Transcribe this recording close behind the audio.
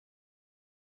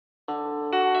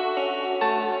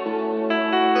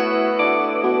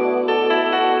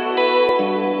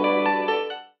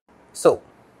So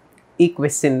ഈ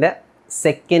ക്വസ്റ്റ്യൻ്റെ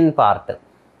second part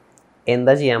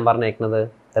എന്താ ചെയ്യാൻ പറഞ്ഞേക്കുന്നത്?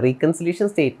 റീകൺസിലിയേഷൻ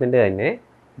സ്റ്റേറ്റ്മെൻറ്റ് തന്നെ,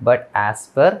 but as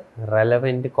per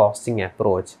relevant costing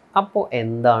approach. അപ്പോൾ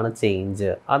എന്താണ്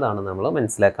ചേഞ്ച്? അതാണ് നമ്മൾ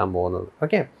മനസ്സിലാക്കാൻ പോകുന്നത്.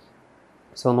 ഓക്കെ,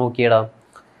 സോ നോക്കിയടാ,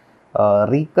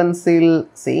 റീകൺസിൽ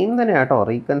സെയിം തന്നെ കേട്ടോ.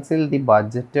 റീകൺസിൽ the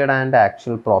budgeted and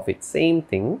actual profit same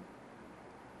thing,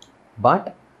 but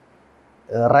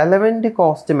relevant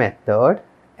cost method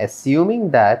assuming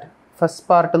that first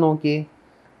part നോക്കിയേ,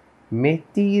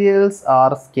 materials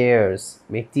are scarce.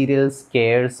 Materials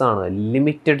scarce ആണ്,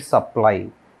 limited supply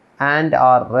and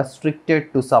are restricted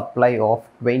to supply of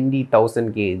 20,000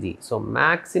 kg. So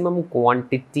maximum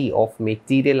quantity of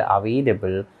material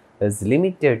available is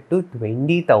limited to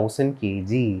 20,000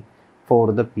 kg for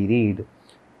the period.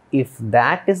 If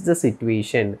that is the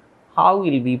situation, how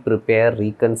will we prepare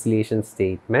reconciliation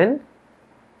statement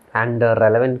and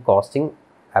relevant costing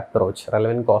approach,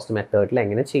 relevant cost method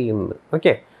എങ്ങനെ ചെയ്യുന്നത്?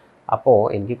 Okay, അപ്പോൾ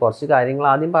എനിക്ക് കുറച്ച് കാര്യങ്ങൾ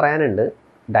ആദ്യം പറയാനുണ്ട്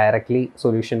directly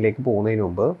സൊല്യൂഷനിലേക്ക് പോകുന്നതിന്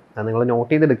മുമ്പ്. അത് നിങ്ങൾ നോട്ട്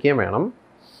ചെയ്തെടുക്കുകയും വേണം.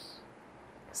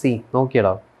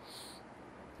 നോക്കിയടാ,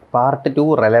 പാർട്ട് 2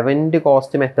 റെലവൻറ്റ്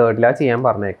കോസ്റ്റ് മെത്തേഡിലാണ് ചെയ്യാൻ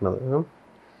പറഞ്ഞേക്കുന്നത്.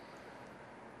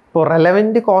 ഇപ്പോൾ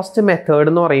റെലവൻറ്റ് കോസ്റ്റ് മെത്തേഡ്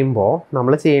എന്ന് പറയുമ്പോൾ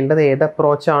നമ്മൾ ചെയ്യേണ്ടത് ഏത്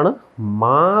അപ്രോച്ചാണ്?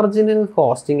 മാർജിനൽ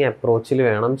കോസ്റ്റിംഗ് അപ്രോച്ചിൽ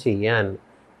വേണം ചെയ്യാൻ.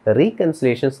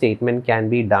 Reconciliation statement can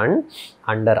be done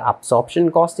under absorption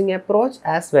costing approach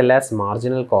as well as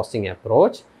marginal costing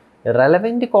approach.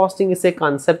 Relevant costing is a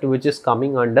concept which is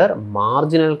coming under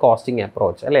marginal costing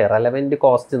approach. അല്ലേ, relevant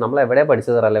cost നമ്മൾ എവിടെ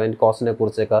പഠിച്ചത്? Relevant കോസ്റ്റിനെ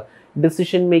കുറിച്ചൊക്കെ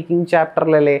decision making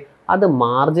ചാപ്റ്ററിലല്ലേ. അത്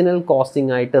marginal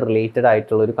costing ആയിട്ട് related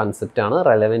ആയിട്ടുള്ള ഒരു കൺസെപ്റ്റാണ്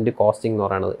relevant costing എന്ന്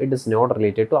പറയുന്നത്. It is not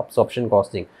related to absorption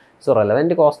costing. So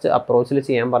relevant cost അപ്രോച്ചിൽ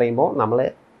ചെയ്യാൻ പറയുമ്പോൾ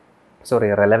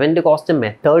റെലവൻറ്റ് കോസ്റ്റ്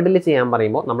മെത്തേഡിൽ ചെയ്യാൻ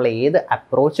പറയുമ്പോൾ നമ്മൾ ഏത്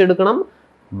അപ്രോച്ച് എടുക്കണം?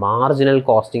 മാർജിനൽ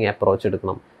കോസ്റ്റിംഗ് അപ്രോച്ച്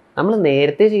എടുക്കണം. നമ്മൾ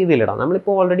നേരത്തെ ചെയ്തില്ലടാ,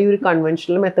 നമ്മളിപ്പോൾ ഓൾറെഡി ഒരു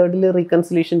കൺവെൻഷണൽ മെത്തേഡിൽ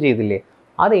റീകൺസിലേഷൻ ചെയ്തില്ലേ.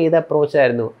 അത് ഏത്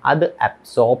അപ്രോച്ചായിരുന്നു? അത്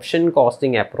absorption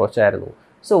costing അപ്രോച്ചായിരുന്നു.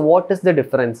 So what is the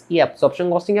difference? ഈ അബ്സോർപ്ഷൻ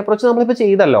കോസ്റ്റിംഗ് അപ്രോച്ച് നമ്മളിപ്പോൾ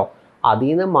ചെയ്തല്ലോ, അതിൽ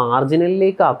നിന്ന്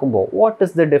മാർജിനലിലേക്ക് ആക്കുമ്പോൾ what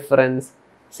is the difference?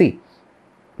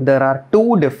 There are 2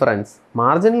 difference.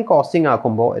 Marginal costing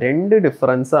ആക്കുമ്പോൾ 2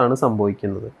 ഡിഫറൻസ് ആണ്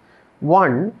സംഭവിക്കുന്നത്.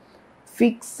 1,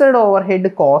 fixed over head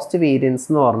cost variance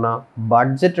എന്ന് പറഞ്ഞാൽ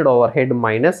budgeted over head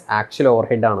minus actual over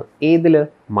head ആണ്. ഏതിൽ?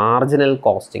 മാർജിനൽ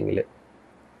കോസ്റ്റിങ്ങിൽ.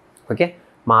 ഓക്കെ,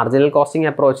 മാർജിനൽ കോസ്റ്റിംഗ്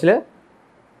അപ്രോച്ചിൽ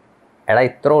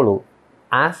ഇത്രേ ഉള്ളൂ.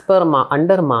 As per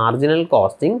under marginal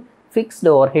costing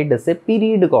fixed over head is A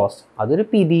period cost. അതൊരു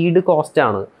പീരീഡ് കോസ്റ്റ്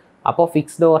ആണ്. അപ്പോൾ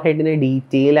ഫിക്സ്ഡ് ഓവർ ഹെഡിന്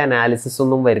ഡീറ്റെയിൽ അനാലിസിസ്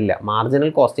ഒന്നും വരില്ല.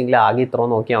 മാർജിനൽ കോസ്റ്റിങ്ങിൽ ആകെ ഇത്ര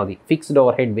നോക്കിയാൽ മതി. ഫിക്സ്ഡ്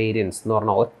ഓവർ ഹെഡ് വേരിയൻസ് എന്ന്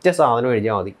പറഞ്ഞാൽ ഒറ്റ സാധനം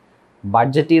എഴുതിയാൽ മതി.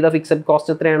 ബഡ്ജറ്റ് ചെയ്ത ഫിക്സഡ്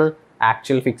കോസ്റ്റ് എത്രയാണ്?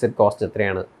 ആക്ച്വൽ ഫിക്സഡ് കോസ്റ്റ്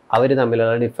എത്രയാണ്? അവർ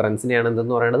തമ്മിലുള്ള ഡിഫറൻസിനെയാണ്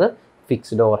എന്തെന്ന് പറയുന്നത്?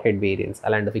 Fixed over head variance.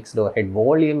 അല്ലാണ്ട് fixed over head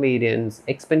volume variance,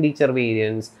 expenditure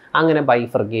variance, അങ്ങനെ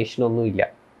ബൈഫർഗേഷൻ ഒന്നും ഇല്ല.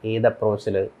 ഏത്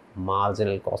അപ്രോച്ചിൽ?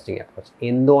 Marginal costing approach.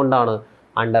 എന്തുകൊണ്ടാണ്?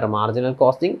 Under marginal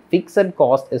costing fixed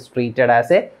cost is treated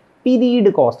as A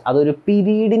period cost. അതൊരു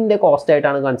പീരീഡിൻ്റെ കോസ്റ്റ്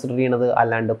ആയിട്ടാണ് കൺസിഡർ ചെയ്യുന്നത്,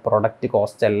 അല്ലാണ്ട് പ്രൊഡക്റ്റ്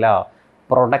കോസ്റ്റ് അല്ല.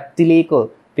 പ്രൊഡക്റ്റിലേക്ക്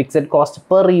ഫിക്സഡ് കോസ്റ്റ്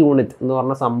പെർ യൂണിറ്റ് എന്ന്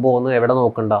പറഞ്ഞ സംഭവം ഒന്നും എവിടെ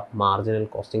നോക്കണ്ട? മാർജിനൽ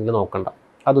കോസ്റ്റിംഗിൽ നോക്കണ്ട.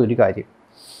 അതൊരു കാര്യം.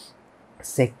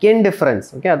 സെക്കൻഡ് ഡിഫറൻസ്,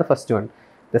 ഓക്കെ, അത് first one.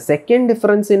 The second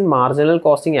difference in marginal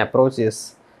costing approach is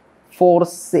for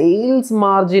sales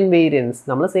margin variance.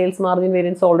 നമ്മൾ സെയിൽസ് മാർജിൻ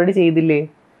വേരിയൻസ് ഓൾറെഡി ചെയ്തില്ലേ?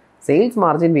 Sales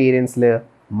margin വേരിയൻസിൽ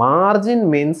margin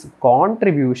means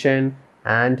contribution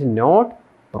and not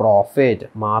profit.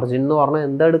 Margin എന്ന് പറഞ്ഞാൽ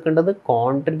എന്താ എടുക്കേണ്ടത്?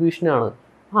 കോൺട്രിബ്യൂഷനാണ്.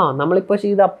 നമ്മളിപ്പോൾ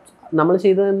നമ്മൾ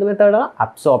ചെയ്തത് എന്ത് മെത്തേഡാണ്?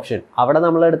 അബ്സോർപ്ഷൻ. അവിടെ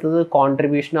നമ്മൾ എടുത്തത്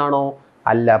കോൺട്രിബ്യൂഷൻ ആണോ?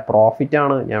 അല്ല, പ്രോഫിറ്റ്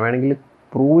ആണ്. ഞാൻ വേണമെങ്കിൽ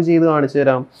പ്രൂവ് ചെയ്ത് കാണിച്ചു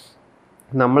തരാം.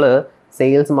 നമ്മൾ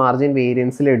സെയിൽസ് മാർജിൻ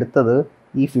വേരിയൻസിൽ എടുത്തത്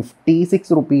ഈ 56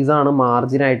 റുപ്പീസാണ്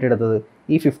മാർജിനായിട്ട് എടുത്തത്.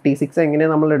 ഈ 56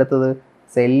 എങ്ങനെയാണ് നമ്മൾ എടുത്തത്?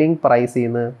 സെല്ലിംഗ് പ്രൈസിൽ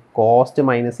നിന്ന് കോസ്റ്റ്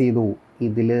മൈനസ് ചെയ്തു.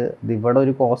 ഇവിടെ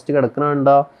ഒരു കോസ്റ്റ്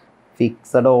കിടക്കണുണ്ടോ?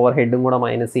 ഫിക്സഡ് ഓവർ ഹെഡും കൂടെ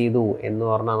മൈനസ് ചെയ്തു എന്ന്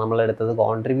പറഞ്ഞാൽ നമ്മളെടുത്തത്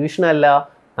കോൺട്രിബ്യൂഷൻ അല്ല,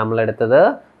 നമ്മളെടുത്തത്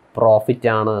പ്രോഫിറ്റ്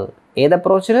ആണ്. ഏത്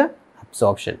അപ്രോച്ചിൽ?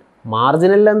 അബ്സോർപ്ഷൻ.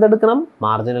 മാർജിനലിൽ എന്തെടുക്കണം?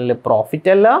 മാർജിനലിൽ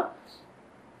പ്രോഫിറ്റ് അല്ല.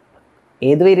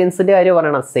 ഏത് വേരിയൻസിൻ്റെ കാര്യം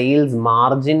പറയണം? സെയിൽസ്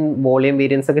മാർജിൻ വോളിയം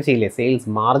വേരിയൻസ് ഒക്കെ ചെയ്യില്ലേ? സെയിൽസ്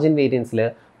മാർജിൻ വേരിയൻസിൽ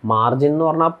മാർജിൻ എന്ന്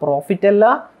പറഞ്ഞാൽ പ്രോഫിറ്റ് അല്ല,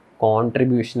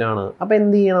 കോൺട്രിബ്യൂഷനാണ്. അപ്പോൾ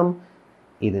എന്ത് ചെയ്യണം?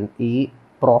 ഈ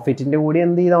പ്രോഫിറ്റിൻ്റെ കൂടി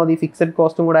എന്ത് ചെയ്താൽ മതി? ഫിക്സഡ്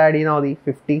കോസ്റ്റും കൂടെ ആഡ് ചെയ്താൽ മതി.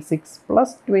 56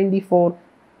 + 24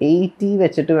 80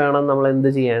 വെച്ചിട്ട് വേണം നമ്മൾ എന്ത്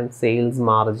ചെയ്യാൻ? സെയിൽസ്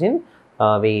മാർജിൻ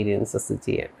വേരിയൻസസ്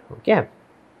ചെയ്യാൻ. ഓക്കെ,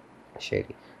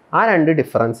 ശരി. ആ 2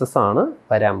 ഡിഫറൻസസ് ആണ്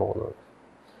വരാൻ പോകുന്നത്.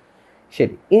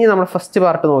 ശരി, ഇനി നമ്മൾ ഫസ്റ്റ്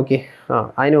പാർട്ട് നോക്കി.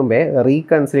 അതിന് മുമ്പേ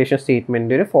റീകൺസിലേഷൻ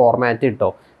സ്റ്റേറ്റ്മെൻറ്റ് ഒരു ഫോർമാറ്റ് ഇട്ടോ.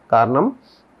 കാരണം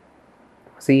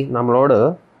സി നമ്മളോട്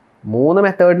 3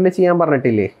 മെത്തേഡിൽ ചെയ്യാൻ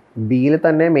പറഞ്ഞിട്ടില്ലേ? ബിയിൽ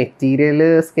തന്നെ material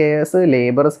scarce,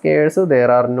 labour scarce,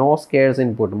 there R no scarce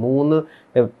input 3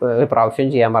 പ്രാവശ്യം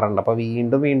ചെയ്യാൻ പറഞ്ഞിട്ടുണ്ട്. അപ്പോൾ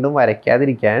വീണ്ടും വീണ്ടും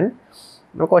വരയ്ക്കാതിരിക്കാൻ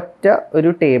നമുക്ക് ഒറ്റ ഒരു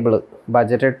table,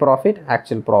 budgeted profit,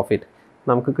 actual profit,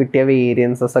 നമുക്ക് കിട്ടിയ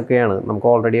വേരിയൻസസ് ഒക്കെയാണ്, നമുക്ക്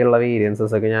ഓൾറെഡി ഉള്ള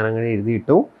വേരിയൻസസ് ഒക്കെ ഞാൻ അങ്ങനെ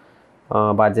എഴുതിയിട്ടു.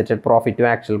 Budgeted പ്രോഫിറ്റും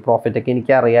actual പ്രോഫിറ്റൊക്കെ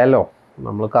എനിക്കറിയാമല്ലോ.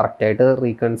 നമ്മൾ കറക്റ്റായിട്ട്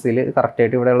റീകൺസിൽ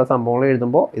കറക്റ്റായിട്ട് ഇവിടെയുള്ള സംഭവങ്ങൾ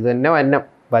എഴുതുമ്പോൾ ഇത് തന്നെ വരണം.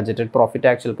 ബഡ്ജറ്റഡ് പ്രോഫിറ്റ്,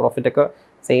 ആക്ച്വൽ പ്രോഫിറ്റൊക്കെ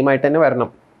സെയിം ആയിട്ട് തന്നെ വരണം.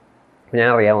 ഞാൻ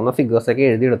അറിയാവുന്ന ഫിഗേഴ്സൊക്കെ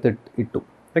ഇട്ടു.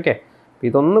 ഓക്കെ,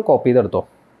 ഇതൊന്ന് കോപ്പി ചെയ്തെടുത്തോ,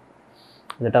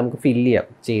 എന്നിട്ട് നമുക്ക് ഫില്ല് ചെയ്യാം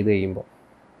ചെയ്ത് കഴിയുമ്പോൾ.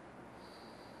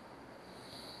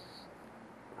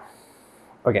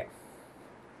 Okay,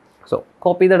 so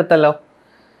copy ചെയ്തെടുത്തല്ലോ.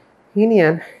 ഇനി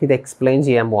ഞാൻ ഇത് എക്സ്പ്ലെയിൻ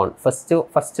ചെയ്യാൻ പോവാണ്.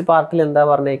 ഫസ്റ്റ് പാർട്ടിൽ എന്താ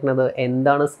പറഞ്ഞേക്കുന്നത്?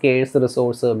 എന്താണ് scarce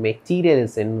resource?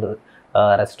 Materials in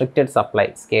restricted supply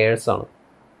scarce ആണ്.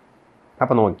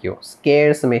 അപ്പോൾ നോക്കിയോ,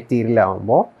 സ്കേഴ്സ് മെറ്റീരിയൽ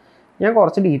ആകുമ്പോൾ ഞാൻ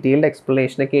കുറച്ച് ഡീറ്റെയിൽഡ്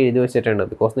എക്സ്പ്ലനേഷനൊക്കെ എഴുതി വെച്ചിട്ടുണ്ട്.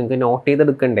 ബിക്കോസ് നിങ്ങൾക്ക് നോട്ട്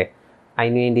ചെയ്തെടുക്കണ്ടേ,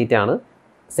 അതിന് വേണ്ടിയിട്ടാണ്.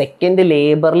 സെക്കൻഡ്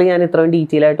ലേബറിൽ ഞാൻ ഇത്രയും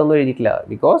ഡീറ്റെയിൽ ആയിട്ടൊന്നും എഴുതിയിട്ടില്ല.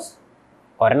 ബിക്കോസ്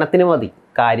ഒരെണ്ണത്തിന് മതി,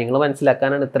 കാര്യങ്ങൾ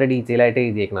മനസ്സിലാക്കാനാണ് ഇത്ര ഡീറ്റെയിൽ ആയിട്ട്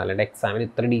എഴുതിയേക്കുന്നത്. അല്ലാണ്ട് എക്സാമിന്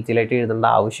ഇത്ര ഡീറ്റെയിൽ ആയിട്ട് എഴുതേണ്ട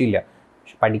ആവശ്യമില്ല,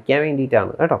 പക്ഷെ പഠിക്കാൻ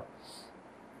വേണ്ടിയിട്ടാണ് കേട്ടോ.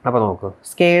 അപ്പോൾ നോക്ക്,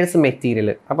 സ്കേഴ്സ് മെറ്റീരിയൽ.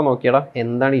 അപ്പോൾ നോക്കിയടാ,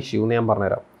 എന്താണ് ഇഷ്യൂ എന്ന് ഞാൻ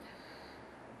പറഞ്ഞുതരാം.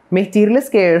 മെറ്റീരിയൽ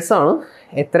സ്കേഴ്സ് ആണ്.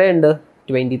 എത്രയുണ്ട്?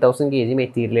 20,000 kg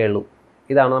മെറ്റീരിയലേ ഉള്ളൂ.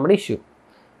 ഇതാണ് നമ്മുടെ ഇഷ്യൂ.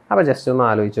 അപ്പോൾ ജസ്റ്റ് ഒന്ന്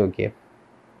ആലോചിച്ച് നോക്കിയേ,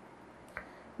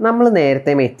 നമ്മൾ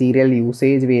നേരത്തെ മെറ്റീരിയൽ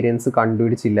യൂസേജ് വേരിയൻസ്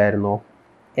കണ്ടുപിടിച്ചില്ലായിരുന്നോ?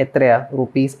 എത്രയാ?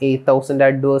 ₹8,000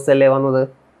 അഡ്വേഴ്സ് അല്ലേ വന്നത്?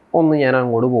 ഒന്ന് ഞാൻ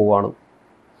അങ്ങോട്ട് പോവാണ്.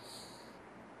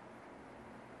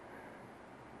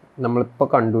 നമ്മളിപ്പോൾ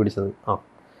കണ്ടുപിടിച്ചത്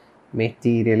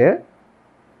മെറ്റീരിയൽ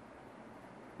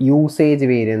യൂസേജ്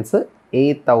വേരിയൻസ്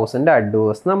 8,000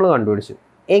 അഡ്വേഴ്സ് നമ്മൾ കണ്ടുപിടിച്ചു.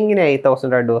 എങ്ങനെയാണ്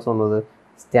 8,000 അഡ്വേഴ്സ് വന്നത്?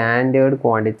 സ്റ്റാൻഡേർഡ്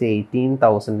ക്വാണ്ടിറ്റി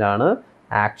 18,000 ആണ്,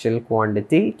 ആക്ച്വൽ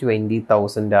ക്വാണ്ടിറ്റി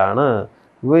 20,000 ആണ്.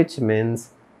 Which means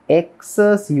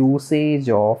excess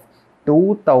usage of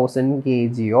 2,000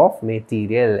 kg of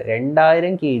material.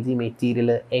 2,000 kg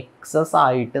material excess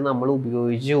ആയിട്ട് നമ്മൾ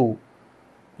ഉപയോഗിച്ചു.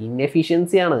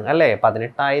 ഇൻഎഫിഷ്യൻസിയാണ് അല്ലേ?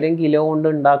 18,000 കിലോ കൊണ്ട്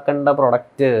ഉണ്ടാക്കേണ്ട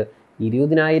പ്രൊഡക്റ്റ്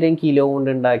 20,000 കിലോ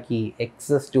കൊണ്ട് ഉണ്ടാക്കി.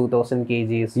 Excess 2,000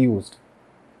 kg is used.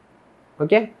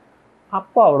 Okay,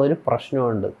 അപ്പോൾ അവിടെ ഒരു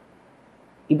പ്രശ്നമുണ്ട്.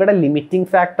 ഇവിടെ ലിമിറ്റിംഗ്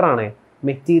ഫാക്ടറാണ്.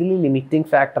 മെറ്റീരിയൽ ലിമിറ്റിംഗ്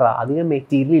ഫാക്ടറാണ്. അധികം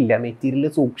മെറ്റീരിയൽ ഇല്ല, മെറ്റീരിയൽ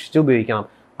സൂക്ഷിച്ച് ഉപയോഗിക്കണം.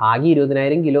 ആകെ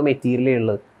 20,000 കിലോ മെറ്റീരിയലേ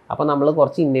ഉള്ളൂ. അപ്പോൾ നമ്മൾ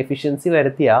കുറച്ച് ഇൻഎഫിഷ്യൻസി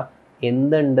വരുത്തിയാൽ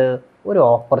എന്തുണ്ട്? ഒരു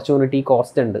ഓപ്പർച്യൂണിറ്റി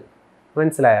കോസ്റ്റ് ഉണ്ട്.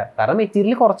 മനസ്സിലായോ? കാരണം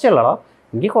മെറ്റീരിയൽ കുറച്ചുള്ളടാ,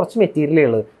 എനിക്ക് കുറച്ച് മെറ്റീരിയലേ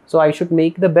ഉള്ളൂ. So I should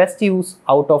make the best use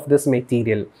out of this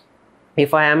material.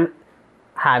 If I am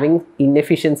having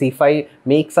inefficiency, if I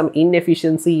make some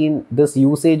inefficiency in this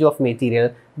usage of material,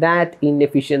 that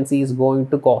inefficiency is going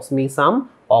to cost me some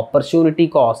opportunity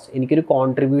cost. എനിക്കൊരു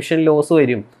contribution loss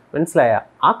വരും. മനസ്സിലായ?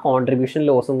 ആ contribution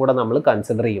ലോസും കൂടെ നമ്മൾ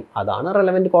consider ചെയ്യും. അതാണ്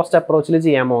relevant cost അപ്രോച്ചിൽ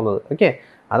ചെയ്യാൻ പോകുന്നത്. ഓക്കെ,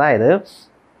 അതായത്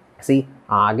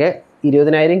ആകെ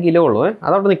 20,000 കിലോ ഉള്ളൂ.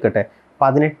 അതവിടെ നിൽക്കട്ടെ.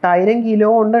 18,000 കിലോ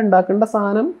കൊണ്ട് ഉണ്ടാക്കേണ്ട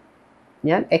സാധനം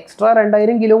ഞാൻ എക്സ്ട്രാ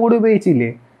 2,000 കിലോ കൂടി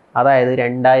ഉപയോഗിച്ചില്ലേ? അതായത്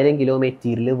 2,000 കിലോ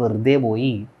മെറ്റീരിയൽ വെറുതെ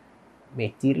പോയി.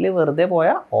 മെറ്റീരിയൽ വെറുതെ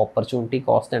പോയാൽ ഓപ്പർച്യൂണിറ്റി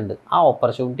കോസ്റ്റ് ഉണ്ട്. ആ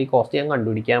ഓപ്പർച്യൂണിറ്റി കോസ്റ്റ് ഞാൻ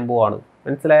കണ്ടുപിടിക്കാൻ പോവാണ്.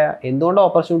 മനസ്സിലായ? എന്തുകൊണ്ടാണ്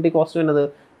ഓപ്പർച്യൂണിറ്റി കോസ്റ്റ് വരുന്നത്?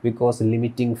 Because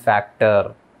limiting factor.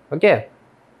 ഓക്കെ,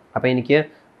 അപ്പോൾ എനിക്ക്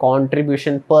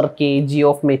കോൺട്രിബ്യൂഷൻ പെർ kg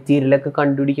ഓഫ് മെറ്റീരിയലൊക്കെ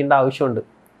കണ്ടുപിടിക്കേണ്ട ആവശ്യമുണ്ട്.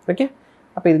 ഓക്കെ,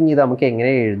 അപ്പോൾ ഇത് നമുക്ക്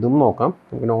എങ്ങനെ എഴുതും നോക്കാം.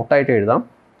 നമുക്ക് നോട്ടായിട്ട് എഴുതാം.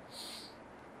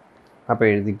 അപ്പോൾ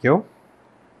എഴുതിക്കോ.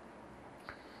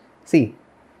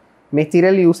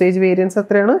 മെറ്റീരിയൽ യൂസേജ് വേരിയൻസ്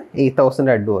എത്രയാണ്? 8,000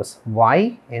 അഡ്വേഴ്സ്. വൈ?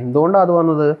 എന്തുകൊണ്ടാണ് അത്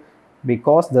വന്നത്?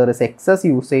 Because there is excess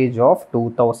usage of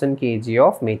 2,000 kg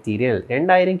of material.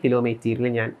 2,000 kilo material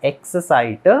ഞാൻ എക്സസ്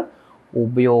ആയിട്ട്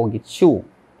ഉപയോഗിച്ചു.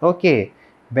 Okay,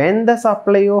 when the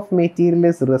supply of material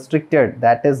is restricted,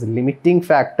 that is limiting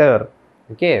factor.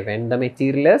 Okay, when the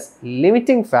material is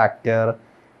limiting factor,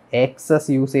 excess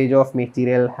usage of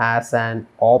material has an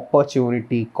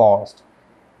opportunity cost.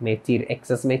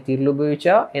 Excess material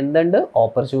ഉപയോഗിച്ചാൽ എന്തുണ്ട്?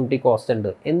 Opportunity cost ഉണ്ട്.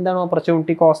 എന്താണ്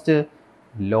opportunity cost?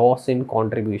 Loss in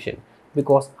contribution.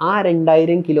 Because ആ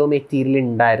 2,000 kilo material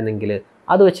ഉണ്ടായിരുന്നെങ്കിൽ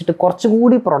അത് വെച്ചിട്ട്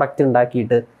കുറച്ചുകൂടി product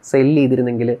ഉണ്ടാക്കിയിട്ട് സെല്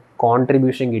ചെയ്തിരുന്നെങ്കിൽ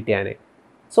contribution കിട്ടിയാനേ.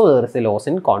 So there is A loss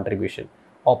in contribution.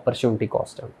 Opportunity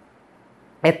cost ആണ്.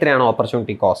 എത്രയാണ്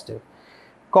ഓപ്പർച്യൂണിറ്റി കോസ്റ്റ്?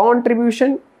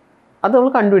 കോൺട്രിബ്യൂഷൻ അത് നമ്മൾ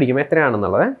കണ്ടുപിടിക്കും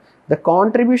എത്രയാണെന്നുള്ളത്. The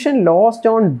contribution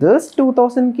lost on this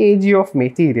 2,000 kg of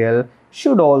material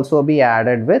should also be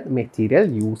added with material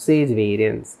usage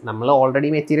variance. നമ്മൾ already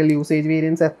material usage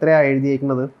variance എത്രയാണ്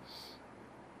എഴുതിയേക്കുന്നത്?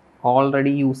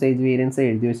 Already usage variance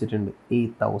എഴുതി വെച്ചിട്ടുണ്ട്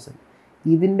 8,000.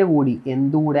 ഇതിൻ്റെ കൂടി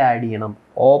എന്തുകൂടെ ആഡ് ചെയ്യണം?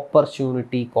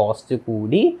 ഓപ്പർച്യൂണിറ്റി കോസ്റ്റ്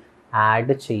കൂടി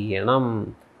ആഡ് ചെയ്യണം.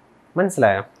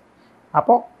 മനസ്സിലായോ?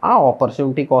 അപ്പോൾ ആ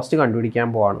ഓപ്പർച്യൂണിറ്റി കോസ്റ്റ് കണ്ടുപിടിക്കാൻ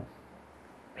പോവാണ്.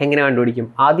 എങ്ങനെ കണ്ടുപിടിക്കും?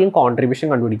 ആദ്യം കോൺട്രിബ്യൂഷൻ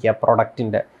കണ്ടുപിടിക്കുക.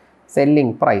 പ്രൊഡക്റ്റിൻ്റെ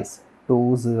സെല്ലിംഗ് പ്രൈസ്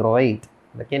 208.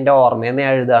 ഇതൊക്കെ എൻ്റെ ഓർമ്മയിൽ നിന്ന്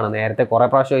എഴുതുകയാണ്. നേരത്തെ കുറേ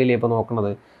പ്രാവശ്യമില്ലേ ഇപ്പോൾ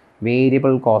നോക്കുന്നത്.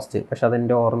 വേരിയബിൾ കോസ്റ്റ്, പക്ഷെ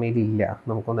അതെൻ്റെ ഓർമ്മയിലില്ല.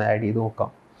 നമുക്കൊന്ന് ആഡ് ചെയ്ത്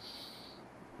നോക്കാം.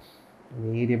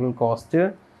 Variable cost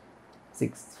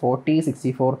 640,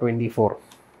 64, 24,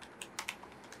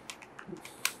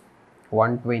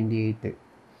 128.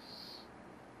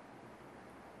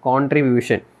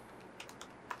 Contribution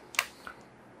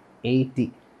 80.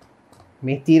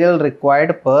 Material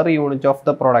required per unit of the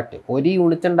product. ഒരു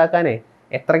യൂണിറ്റ് ഉണ്ടാക്കാനേ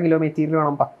എത്ര കിലോ മെറ്റീരിയൽ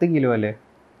വേണം? 10 കിലോ അല്ലേ?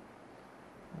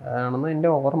 ആണെന്ന് എൻ്റെ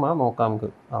ഓർമ്മ. നോക്കാം നമുക്ക്.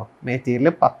 Material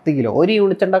 10 kilo. ഒരു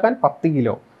യൂണിറ്റ് ഉണ്ടാക്കാൻ 10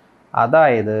 കിലോ.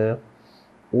 അതായത്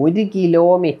 1 kilo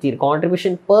material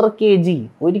contribution per K G.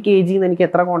 1 kg എന്ന് എനിക്ക്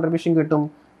എത്ര കോൺട്രിബ്യൂഷൻ കിട്ടും?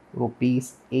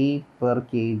 ₹8 per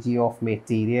kg of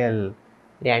material.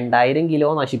 2000 kilo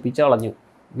നശിപ്പിച്ച് കളഞ്ഞു,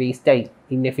 വേസ്റ്റായി,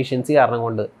 ഇന്നെഫിഷ്യൻസി കാരണം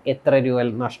കൊണ്ട്. എത്ര രൂപ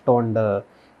നഷ്ടമുണ്ട്?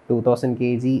 2000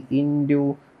 kg ഇൻറ്റു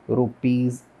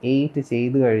 ₹8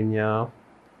 ചെയ്ത് കഴിഞ്ഞാൽ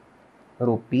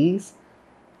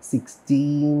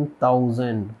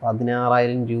 ₹16,000,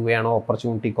 16,000 രൂപയാണ്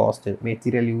opportunity cost.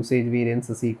 Material usage variance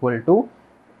is equal to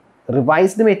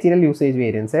revised material usage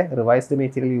variance. Revised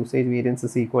material usage variance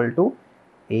is equal to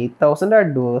 8,000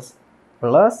 adverse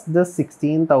plus the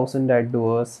 16,000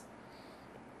 adverse,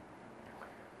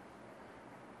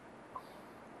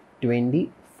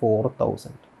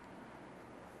 24,000.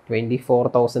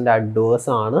 24,000 adverse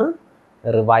ആണ്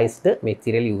റിവൈസ്ഡ്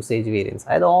മെറ്റീരിയൽ യൂസേജ് വേരിയൻസ്.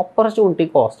 അതായത് ഓപ്പർച്യൂണിറ്റി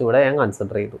കോസ്റ്റ് ഇവിടെ ഞാൻ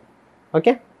consider ചെയ്തു.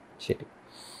 Okay, ശരി.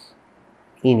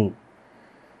 ഇനി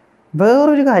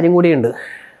വേറൊരു കാര്യം കൂടിയുണ്ട്.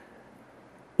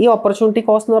 ഈ ഓപ്പർച്യൂണിറ്റി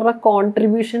കോസ്റ്റ് എന്ന് പറഞ്ഞാൽ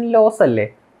കോൺട്രിബ്യൂഷൻ ലോസ് അല്ലേ?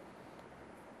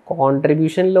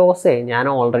 കോൺട്രിബ്യൂഷൻ ലോസേ ഞാൻ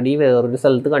ഓൾറെഡി വേറൊരു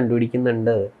സ്ഥലത്ത്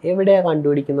കണ്ടുപിടിക്കുന്നുണ്ട്. എവിടെയാണ്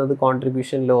കണ്ടുപിടിക്കുന്നത്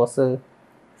contribution loss?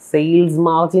 Sales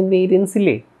margin variance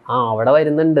ഇല്ലേ? അവിടെ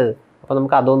വരുന്നുണ്ട്. അപ്പോൾ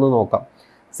നമുക്ക് അതൊന്ന് നോക്കാം.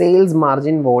 Sales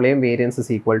margin volume variance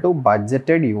is equal to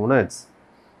budgeted units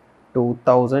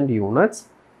 2,000 units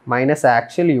minus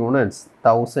actual units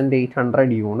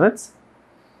 1,800 units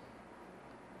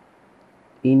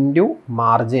into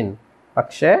margin.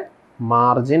 പക്ഷേ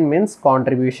മാർജിൻ മീൻസ്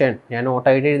കോൺട്രിബ്യൂഷൻ. ഞാൻ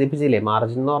നോട്ടായിട്ട് എഴുതിപ്പിച്ചില്ലേ?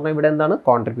 മാർജിൻ എന്ന് പറഞ്ഞാൽ ഇവിടെ എന്താണ്?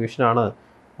 കോൺട്രിബ്യൂഷൻ ആണ്.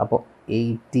 അപ്പോൾ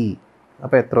 80.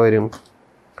 അപ്പോൾ എത്ര വരും?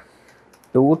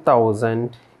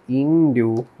 2,000 ഇൻറ്റു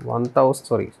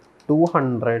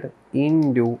 200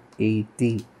 ഇൻറ്റു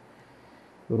 80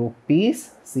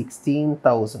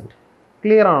 ₹16,000.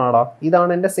 ക്ലിയർ ആണോടാ?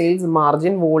 ഇതാണ് എൻ്റെ സെയിൽസ്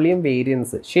മാർജിൻ വോളിയം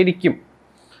വേരിയൻസ് ശരിക്കും.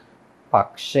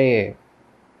 പക്ഷേ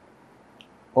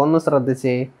ഒന്ന്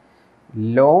ശ്രദ്ധിച്ചേ,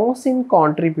 loss in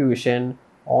contribution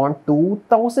on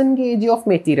 2,000 kg of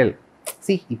material.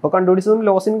 ഇപ്പോൾ കണ്ടുപിടിച്ചതും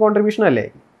ലോസ് ഇൻ കോൺട്രിബ്യൂഷൻ അല്ലേ?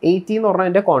 80 എന്ന് പറഞ്ഞാൽ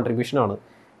എൻ്റെ കോൺട്രിബ്യൂഷനാണ്.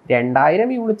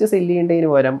 2000 യൂണിറ്റ് സെല്ല് ചെയ്യേണ്ടതിന്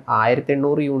പകരം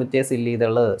 1800 യൂണിറ്റേ സെല്ല്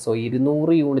ചെയ്തുള്ളത്. സോ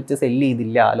 200 യൂണിറ്റ് സെല്ല്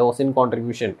ചെയ്തില്ല. ലോസ് ഇൻ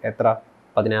കോൺട്രിബ്യൂഷൻ എത്ര?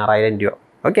 16,000 രൂപ.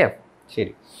 ഓക്കെ,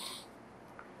 ശരി.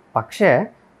 പക്ഷേ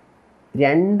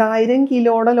 2000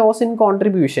 കിലോയുടെ loss in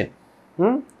contribution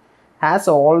has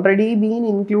already been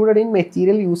included in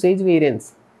material usage variance.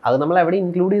 അത് നമ്മൾ എവിടെ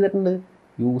ഇൻക്ലൂഡ് ചെയ്തിട്ടുണ്ട്?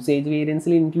 യൂസേജ്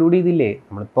വേരിയൻസിൽ ഇൻക്ലൂഡ് ചെയ്തില്ലേ?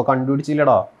 നമ്മളിപ്പോൾ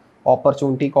കണ്ടുപിടിച്ചില്ലടാ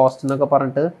ഓപ്പർച്യൂണിറ്റി കോസ്റ്റ് എന്നൊക്കെ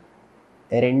പറഞ്ഞിട്ട്.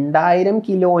 2000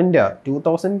 കിലോൻ്റെ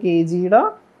 2,000 kgയുടെ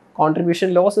contribution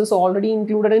loss is already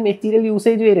included in material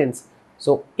usage variance.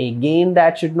 So again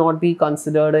that should not be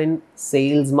considered in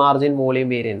sales margin volume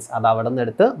variance. അത് അവിടെ നിന്ന്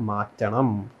എടുത്ത്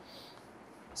മാറ്റണം.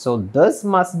 So this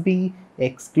must be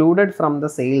excluded from the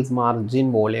sales margin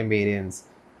volume variance.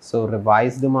 So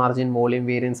revised margin volume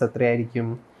variance എത്രയായിരിക്കും?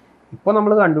 ഇപ്പോൾ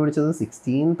നമ്മൾ കണ്ടുപിടിച്ചത്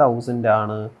 16,000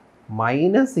 ആണ്.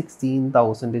 മൈനസ്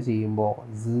 16,000 ചെയ്യുമ്പോൾ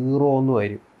 0 എന്ന്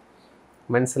വരും.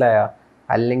 മനസ്സിലായ?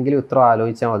 അല്ലെങ്കിൽ ഉത്തരം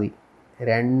ആലോചിച്ചാൽ മതി.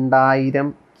 2000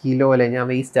 കിലോ അല്ലേ ഞാൻ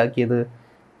വേസ്റ്റ് ആക്കിയത്?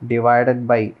 Divided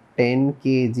by 10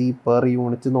 kg per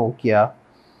unit നോക്കിയാൽ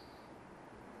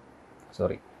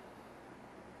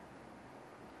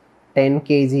 10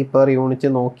 kg പെർ യൂണിറ്റ്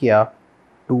നോക്കിയാൽ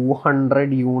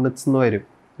 200 യൂണിറ്റ്സ് എന്ന് വരും.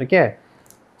 Okay,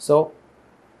 so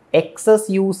excess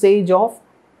usage of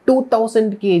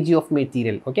 2,000 kg of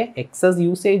material. Okay, excess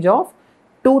usage of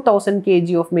 2,000 kg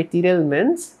of material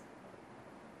means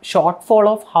shortfall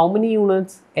of how many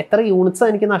units? എത്ര units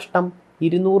എനിക്ക് നഷ്ടം?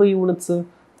 200 units.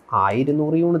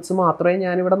 200 units മാത്രമേ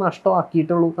ഞാനിവിടെ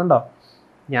നഷ്ടമാക്കിയിട്ടുള്ളൂ. കണ്ടോ,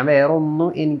 ഞാൻ വേറെ ഒന്നും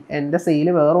എൻ്റെ സെയിൽ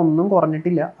വേറെ ഒന്നും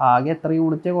കുറഞ്ഞിട്ടില്ല. ആകെ എത്ര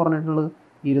യൂണിറ്റേ കുറഞ്ഞിട്ടുള്ളത്?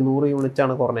 200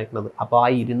 യൂണിറ്റാണ് കുറഞ്ഞേക്കുന്നത്. അപ്പോൾ ആ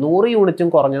 200 യൂണിറ്റും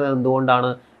കുറഞ്ഞത്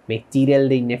എന്തുകൊണ്ടാണ്?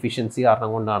 മെറ്റീരിയലിൻ്റെ ഇന്നെഫിഷ്യൻസി കാരണം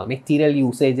കൊണ്ടാണ്. മെറ്റീരിയൽ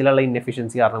യൂസേജിലുള്ള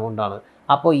ഇന്നെഫിഷ്യൻസി കാരണം കൊണ്ടാണ്.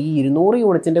 അപ്പോൾ ഈ 200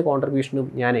 യൂണിറ്റിൻ്റെ കോൺട്രിബ്യൂഷനും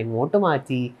ഞാൻ എങ്ങോട്ട്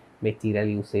മാറ്റി? മെറ്റീരിയൽ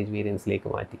യൂസേജ് വേരിയൻസിലേക്ക്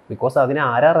മാറ്റി. ബിക്കോസ് അതിന്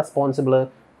ആരാ റെസ്പോൺസിബിൾ?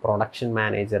 Production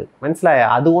manager. മനസ്സിലായ?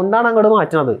 അതുകൊണ്ടാണ് അങ്ങോട്ട്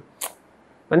മാറ്റുന്നത്.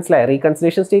 മനസ്സിലായ?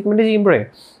 റീകൺസിലേഷൻ സ്റ്റേറ്റ്മെൻറ്റ് ചെയ്യുമ്പോഴേ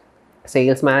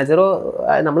സെയിൽസ് മാനേജർ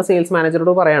നമ്മൾ സെയിൽസ്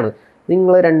മാനേജറോട് പറയാണ്,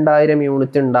 നിങ്ങൾ 2000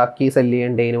 യൂണിറ്റ് ഉണ്ടാക്കി സെല്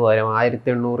ചെയ്യേണ്ടതിന് പകരം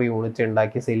 1800 യൂണിറ്റ്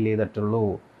ഉണ്ടാക്കി സെല് ചെയ്തിട്ടുള്ളൂ,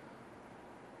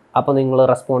 അപ്പോൾ നിങ്ങൾ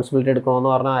റെസ്പോൺസിബിലിറ്റി എടുക്കണമെന്ന്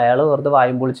പറഞ്ഞാൽ അയാൾ വെറുതെ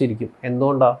വായും പൊളിച്ചിരിക്കും.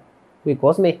 എന്തുകൊണ്ടാണ്?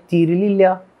 ബിക്കോസ് മെറ്റീരിയൽ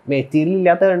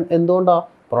ഇല്ലാത്ത എന്തുകൊണ്ടാണ്?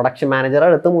 പ്രൊഡക്ഷൻ മാനേജർ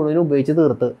എടുത്ത് മുഴുവൻ ഉപയോഗിച്ച്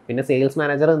തീർത്ത്, പിന്നെ സെയിൽസ്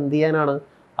മാനേജർ എന്ത് ചെയ്യാനാണ്?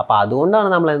 അപ്പോൾ അതുകൊണ്ടാണ്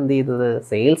നമ്മൾ എന്ത് ചെയ്തത്,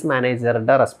 സെയിൽസ്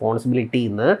മാനേജറുടെ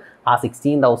റെസ്പോൺസിബിലിറ്റിയിൽ നിന്ന് ആ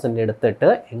 16,000 എടുത്തിട്ട്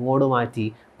എങ്ങോട്ട് മാറ്റി?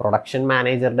 പ്രൊഡക്ഷൻ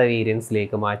മാനേജറുടെ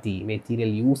വേരിയൻസിലേക്ക് മാറ്റി,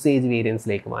 മെറ്റീരിയൽ യൂസേജ്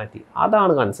വേരിയൻസിലേക്ക് മാറ്റി.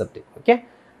 അതാണ് കൺസെപ്റ്റ്. ഓക്കെ,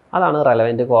 അതാണ്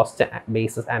റെലവൻറ്റ് കോസ്റ്റ്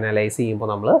ബേസിസ് അനലൈസ് ചെയ്യുമ്പോൾ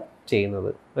നമ്മൾ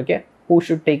ചെയ്യുന്നത്. Okay, who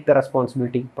should take the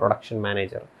responsibility? Production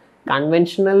manager.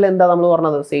 കൺവെൻഷണലിൽ എന്താ നമ്മൾ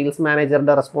പറഞ്ഞത്? സെയിൽസ്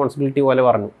മാനേജറുടെ റെസ്പോൺസിബിലിറ്റി പോലെ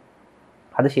പറഞ്ഞു.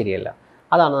 അത് ശരിയല്ല,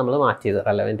 അതാണ് നമ്മൾ മാറ്റിയത്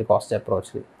റെലവൻറ്റ് കോസ്റ്റ്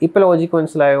അപ്രോച്ചിൽ. ഇപ്പോൾ ലോജിക്ക്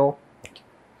മനസ്സിലായോ?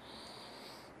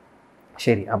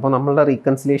 ശരി, അപ്പോൾ നമ്മളുടെ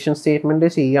റീകൺസിലേഷൻ സ്റ്റേറ്റ്മെൻറ്റ്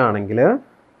ചെയ്യുകയാണെങ്കിൽ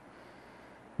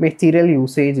material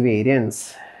usage variance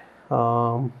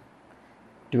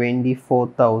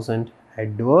 24,000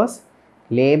 adverse,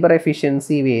 labour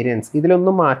efficiency variance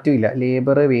ഇതിലൊന്നും മാറ്റമില്ല,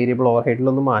 ലേബർ വേരിയബിൾ ഓവർ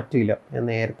ഹെഡിലൊന്നും മാറ്റമില്ല. ഞാൻ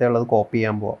നേരത്തെ ഉള്ളത് കോപ്പി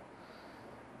ചെയ്യാൻ പോവാം.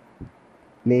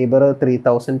 Labour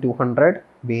 3,200,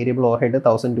 variable over head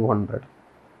 1,200.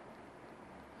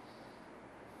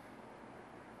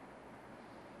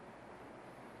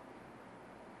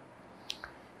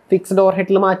 Fixed over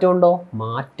ഹെഡിൽ മാറ്റമുണ്ടോ?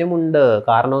 മാറ്റമുണ്ട്.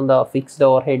 കാരണം എന്താ? ഫിക്സ്ഡ്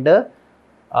ഓവർ ഹെഡ്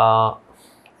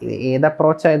ഏത്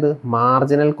അപ്രോച്ചായത്?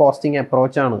 മാർജിനൽ കോസ്റ്റിംഗ്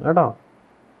അപ്രോച്ചാണ് കേട്ടോ.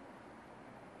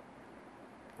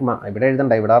 ഇവിടെ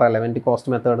എഴുതണ്ട, ഇവിടെ റെലവൻറ്റ്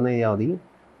കോസ്റ്റ് മെത്തേഡ് എന്ന് എഴുതിയാൽ മതി.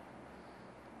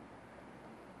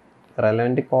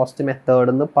 റെലവൻറ്റ് കോസ്റ്റ് മെത്തേഡ്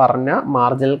എന്ന് പറഞ്ഞ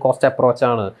marginal cost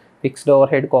അപ്രോച്ചാണ്. Fixed over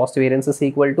head cost variance is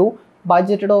equal to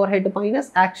budgeted over head minus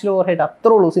actual over head.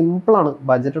 അത്രേ ഉള്ളൂ, സിമ്പിളാണ്.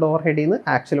 ബഡ്ജറ്റഡ് ഓവർ ഹെഡിൽ നിന്ന്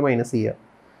ആക്ച്വൽ മൈനസ് ചെയ്യുക.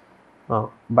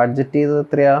 ബഡ്ജറ്റ് ചെയ്തത്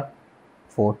എത്രയാ?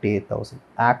 48,000.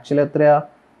 ആക്ച്വൽ എത്രയാ?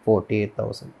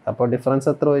 48,000. അപ്പോൾ ഡിഫറൻസ്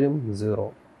എത്ര വരും? 0.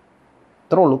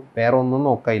 ഇത്രേ ഉള്ളൂ, വേറെ ഒന്നും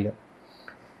നോക്കാനില്ല.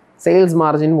 സെയിൽസ്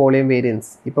മാർജിൻ വോളിയം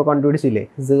വേരിയൻസ് ഇപ്പോൾ കണ്ടുപിടിച്ചില്ലേ?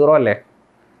 0 അല്ലേ?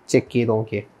 ചെക്ക് ചെയ്ത്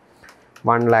നോക്കിയേ.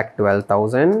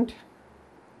 1,12,000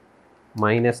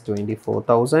 മൈനസ്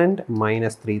 24,000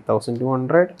 മൈനസ്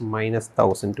 3,200 മൈനസ്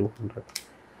 1,200.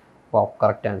 അപ്പോൾ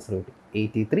കറക്റ്റ് ആൻസർ കിട്ടി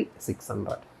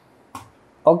 83,600.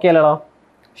 ഓക്കെ അല്ലേടാ?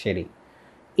 ശരി,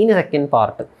 ഇനി second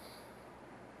part.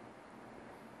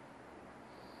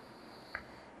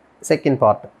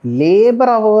 Labour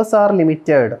hours R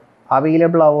limited.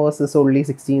 Available hours is only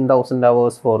 16,000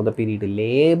 hours for the period.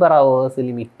 Labour hours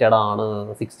limited ആണ്,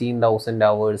 16,000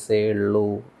 അവേഴ്സേ ഉള്ളൂ.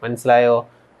 മനസ്സിലായോ?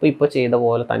 അപ്പോൾ ഇപ്പോൾ ചെയ്ത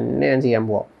പോലെ തന്നെ ഞാൻ ചെയ്യാൻ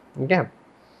പോവാം. Okay,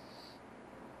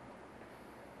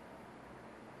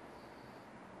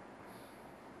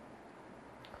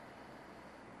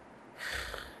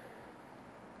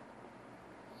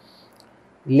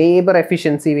 labour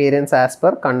efficiency variance as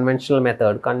per conventional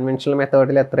method. Conventional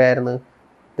മെത്തേഡിൽ എത്രയായിരുന്നു?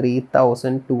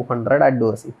 3,200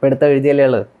 അഡ്വേഴ്സ്. ഇപ്പോൾ എടുത്ത് എഴുതിയല്ലേ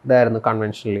ഉള്ളത്, ഇതായിരുന്നു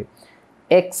കൺവെൻഷണലി.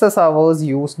 Excess hours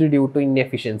used due to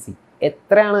inefficiency.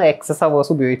 എത്രയാണ് എക്സസ്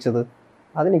അവേഴ്സ് ഉപയോഗിച്ചത്?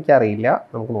 അതെനിക്കറിയില്ല,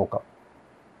 നമുക്ക് നോക്കാം.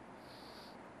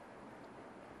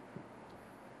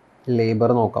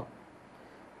 ലേബർ നോക്കാം.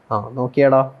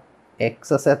 നോക്കിയാടാ,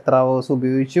 എക്സസ് എത്ര അവേഴ്സ്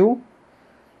ഉപയോഗിച്ചു?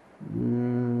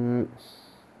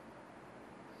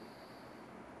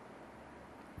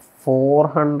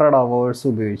 400 അവേഴ്സ്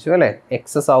ഉപയോഗിച്ചു അല്ലേ?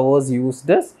 Excess hours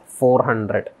used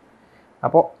 400.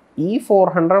 അപ്പോൾ ഈ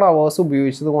 400 അവേഴ്സ്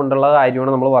ഉപയോഗിച്ചത് കൊണ്ടുള്ള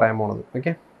കാര്യമാണ് നമ്മൾ പറയാൻ പോണത്.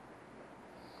 Okay,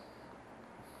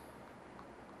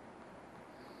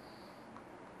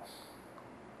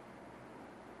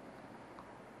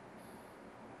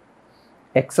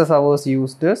 excess hours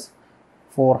used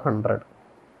 400.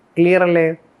 Clear അല്ലേ?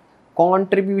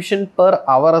 കോൺട്രിബ്യൂഷൻ പെർ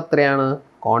അവർ എത്രയാണ്?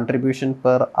 Contribution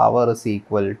per hour is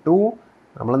equal to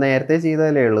നമ്മൾ നേരത്തെ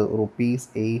ചെയ്തതല്ലേ ഉള്ളൂ,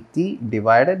 ₹80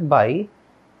 ഡിവൈഡഡ് ബൈ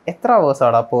എത്ര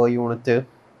അവേഴ്സാണ് പെർ യൂണിറ്റ്?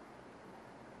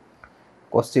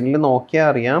 ക്വസ്റ്റ്യനിൽ നോക്കിയാൽ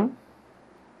അറിയാം,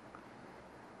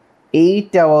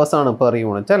 8 അവേഴ്സാണ് പെർ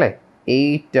യൂണിറ്റ് അല്ലേ?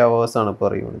 8 അവേഴ്സാണ്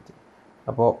പെർ യൂണിറ്റ്.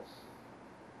 അപ്പോൾ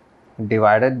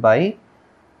divided by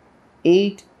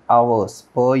 8 hours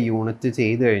per unit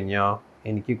ചെയ്ത് കഴിഞ്ഞാൽ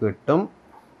എനിക്ക് കിട്ടും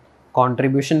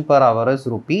contribution per hour is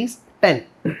 ₹10.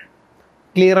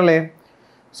 Clear അല്ലേ?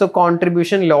 So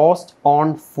contribution lost on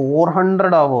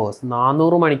 400 hours.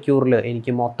 400 മണിക്കൂറിൽ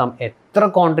എനിക്ക് മൊത്തം എത്ര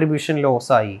കോൺട്രിബ്യൂഷൻ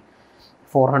ലോസ് ആയി?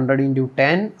 400 ×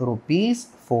 10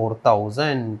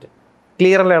 ₹4,000.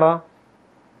 ക്ലിയർ അല്ലേടാ?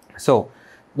 സോ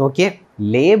നോക്കിയേ,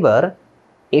 labour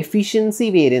efficiency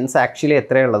variance actually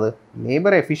എത്രയുള്ളത്?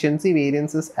 Labour efficiency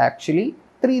variance is actually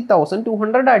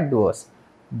 3,200 adverse.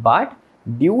 But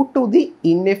due to the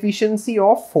inefficiency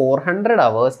of 400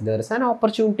 hours there is an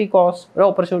opportunity cost. ഒരു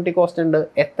opportunity cost ഉണ്ട്.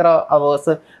 എത്ര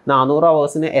അവേഴ്സ്? 400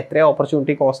 അവേഴ്സിന് എത്ര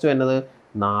ഓപ്പർച്യൂണിറ്റി കോസ്റ്റ് വരുന്നത്?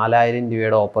 4000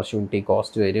 രൂപയുടെ opportunity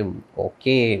cost വരും.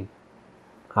 Okay,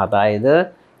 അതായത്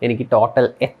എനിക്ക് ടോട്ടൽ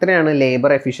എത്രയാണ്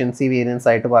ലേബർ എഫിഷ്യൻസി വേരിയൻസ്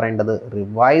ആയിട്ട് പറയേണ്ടത്?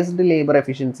 Revised labour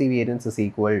efficiency variance is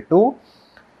equal to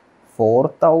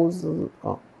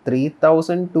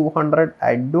 3200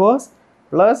 adverse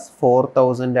plus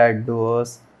 4000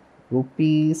 adverse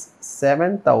rupees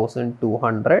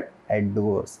 7200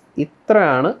 adverse.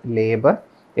 ഇത്രയാണ് ലേബർ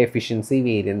എഫിഷ്യൻസി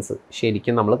വേരിയൻസ്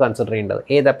ശരിക്കും നമ്മൾ കൺസിഡർ ചെയ്യേണ്ടത്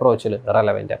ഏത് അപ്രോച്ചിൽ?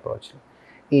 റെലവൻറ്റ് അപ്രോച്ചിൽ.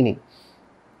 ഇനി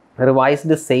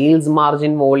revised sales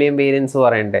margin volume variance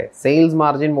പറയണ്ടേ? സെയിൽസ്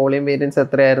മാർജിൻ വോളിയം വേരിയൻസ്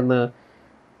എത്രയായിരുന്നു?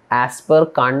 As per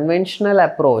conventional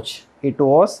approach it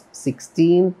was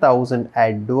 16,000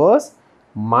 adverse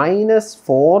minus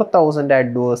 4,000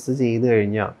 adverse ചെയ്ത്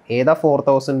കഴിഞ്ഞാൽ ഏതാ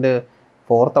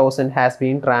 4,000 has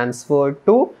been transferred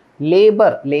to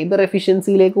labour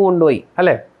എഫിഷ്യൻസിയിലേക്ക് കൊണ്ടുപോയി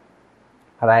അല്ലേ?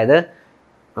 അതായത്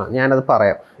ഞാനത്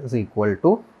പറയാം. ഇസ് ഈക്വൽ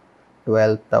ടു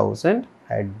 12,000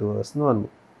 adverse എന്ന് വന്നു.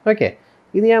 ഓക്കെ,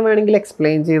 ഇത് ഞാൻ വേണമെങ്കിൽ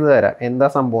എക്സ്പ്ലെയിൻ ചെയ്ത് തരാം എന്താ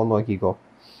സംഭവം നോക്കിക്കോ.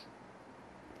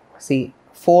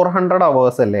 400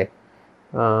 hours അല്ലേ?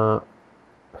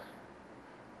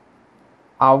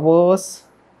 അവേഴ്സ്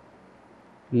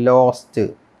ലോസ്റ്റ്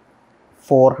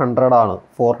 400 ആണ്.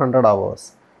 400 hours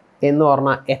എന്ന്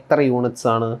പറഞ്ഞാൽ എത്ര യൂണിറ്റ്സ്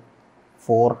ആണ്?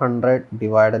 400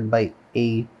 ഡിവൈഡഡ് ബൈ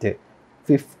 8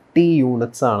 50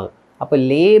 യൂണിറ്റ്സ് ആണ്. അപ്പോൾ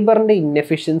ലേബറിൻ്റെ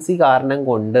ഇന്നെഫിഷ്യൻസി കാരണം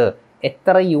കൊണ്ട്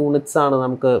എത്ര യൂണിറ്റ്സ് ആണ്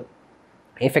നമുക്ക്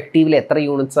എഫക്റ്റീവ്ലി എത്ര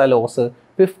യൂണിറ്റ്സാണ് ലോസ്?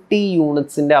 50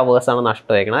 യൂണിറ്റ്സിൻ്റെ അവേഴ്സാണ്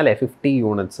നഷ്ടമായിരിക്കണം അല്ലേ? 50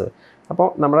 യൂണിറ്റ്സ്. അപ്പോൾ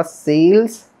നമ്മുടെ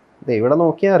സെയിൽസ് ഇവിടെ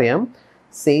നോക്കിയാൽ അറിയാം,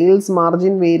 സെയിൽസ്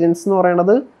മാർജിൻ വേരിയൻസ് എന്ന്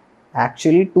പറയുന്നത്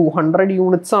ആക്ച്വലി 200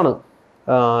 യൂണിറ്റ്സ് ആണ്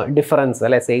ഡിഫറൻസ്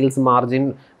അല്ലേ? സെയിൽസ് മാർജിൻ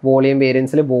വോളിയം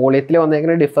വേരിയൻസിൽ വോളിയത്തിൽ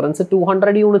വന്നേക്കുന്ന ഡിഫറൻസ്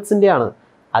 200 യൂണിറ്റ്സിൻ്റെ ആണ്.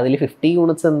 അതിൽ 50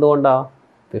 യൂണിറ്റ്സ് എന്തുകൊണ്ടാണ്?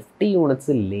 50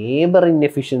 യൂണിറ്റ്സ് ലേബർ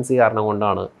ഇൻഎഫിഷ്യൻസി കാരണം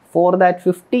കൊണ്ടാണ്. For that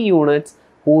 50 units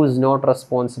who is not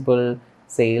responsible?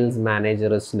 Sales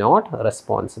manager is not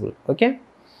responsible. Okay,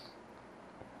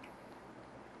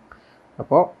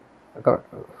 അപ്പോൾ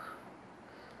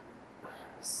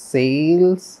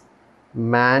sales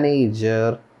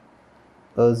manager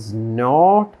is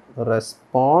not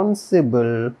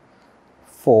responsible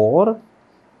for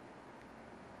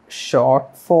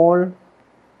shortfall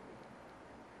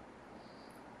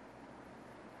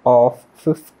of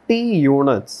 50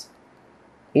 units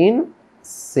in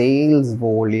sales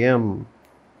volume.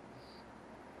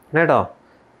 Right?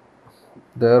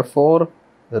 Therefore,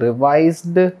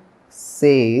 revised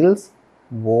sales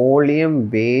volume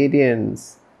variance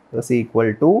is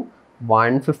equal to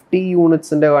 150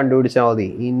 യൂണിറ്റ്സിൻ്റെ കണ്ടുപിടിച്ചാൽ മതി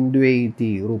into 80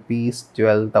 rupees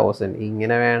 12,000.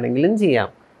 ഇങ്ങനെ വേണമെങ്കിലും ചെയ്യാം.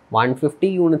 150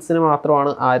 യൂണിറ്റ്സിന്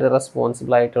മാത്രമാണ് ആര്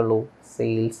responsible ആയിട്ടുള്ളൂ?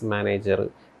 Sales manager.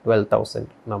 12,000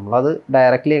 നമ്മളത്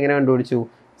ഡയറക്റ്റ്ലി എങ്ങനെ കണ്ടുപിടിച്ചു?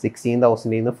 16,000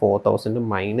 നിന്ന് 4,000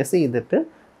 മൈനസ് ചെയ്തിട്ട്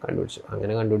കണ്ടുപിടിച്ചു.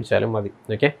 അങ്ങനെ കണ്ടുപിടിച്ചാലും മതി.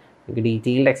 ഓക്കെ, നിങ്ങൾക്ക്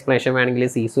ഡീറ്റെയിൽഡ് എക്സ്പ്ലനേഷൻ വേണമെങ്കിൽ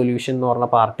സി സൊല്യൂഷൻ എന്ന് പറഞ്ഞ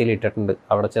പാർട്ടിയിൽ ഇട്ടിട്ടുണ്ട്,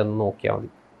 അവിടെ ചെന്ന് നോക്കിയാൽ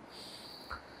മതി.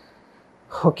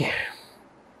 ഓക്കെ,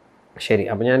 ശരി.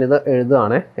 അപ്പോൾ ഞാനിത്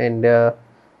എഴുതുകയാണ്, എൻ്റെ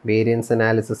variance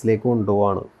അനാലിസിസിലേക്ക്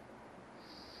കൊണ്ടുപോവാണ്.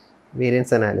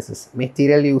 Variance analysis,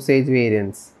 material usage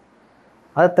variance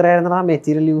അത് എത്രയായിരുന്നു? ആ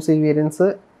മെറ്റീരിയൽ യൂസേജ് വേരിയൻസ്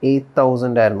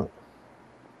 8,000 ആയിരുന്നു.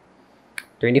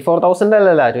 24,000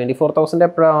 അല്ലല്ല, 24,000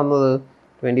 എപ്പോഴാണ് വന്നത്?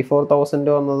 24,000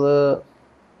 വന്നത്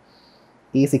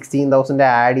ഈ 16,000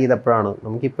 ആഡ് ചെയ്തപ്പോഴാണ്.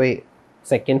 നമുക്കിപ്പോൾ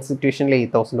സെക്കൻഡ് സിറ്റുവേഷനിൽ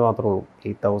 8,000 മാത്രമേ ഉള്ളൂ.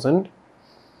 8,000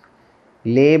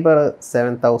 labour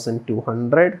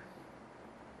 7,200,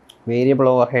 variable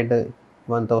over head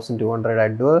 1,200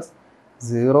 adverse,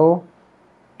 0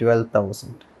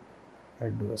 12,000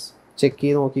 adverse. Check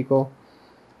ചെയ്ത് നോക്കിക്കോ,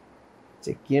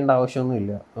 ചെക്ക് ചെയ്യേണ്ട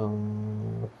ആവശ്യമൊന്നുമില്ല.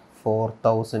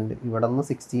 4,000 ഇവിടെ നിന്ന്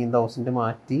 16,000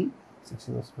 മാറ്റി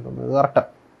 16,000 ഇത്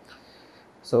കറക്റ്റാണ്.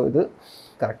 സോ ഇത്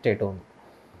കറക്റ്റായിട്ട് വന്നു.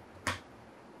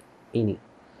 ഇനി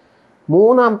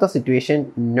മൂന്നാമത്തെ സിറ്റുവേഷൻ,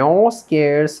 നോ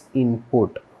സ്കേഴ്സ്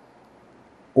ഇൻപുട്ട്.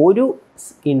 ഒരു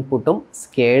ഇൻപുട്ടും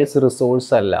സ്കേഴ്സ്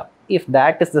റിസോഴ്സ് അല്ല. If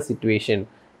that is the situation,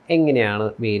 എങ്ങനെയാണ്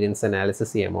വേരിയൻസ്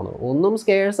അനാലിസിസ് ചെയ്യാൻ പോകുന്നത്? ഒന്നും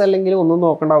സ്കേഴ്സ് അല്ലെങ്കിൽ ഒന്നും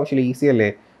നോക്കേണ്ട ആവശ്യമില്ല, ഈസി അല്ലേ.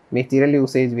 മെറ്റീരിയൽ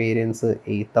യൂസേജ് വേരിയൻസ്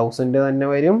 8,000 തന്നെ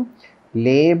വരും,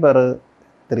 ലേബർ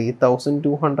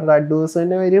 3,200 അഡ്വേഴ്സ്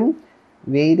തന്നെ വരും,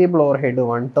 വേരിയബിൾ ഓവർ ഹെഡ്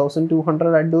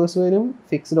 1,200 അഡ്വേഴ്സ് വരും,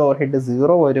 ഫിക്സ്ഡ് ഓവർ ഹെഡ്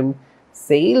 0 വരും.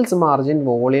 സെയിൽസ് മാർജിൻ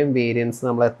വോളിയം വേരിയൻസ്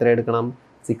നമ്മൾ എത്ര എടുക്കണം?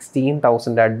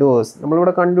 16,000 അഡ്വേഴ്സ്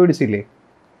നമ്മളിവിടെ കണ്ടുപിടിച്ചില്ലേ.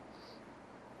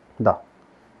 ഇതാ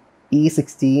ഈ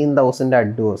 16,000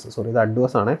 അഡ്വേഴ്സ്, സോറി ഇത്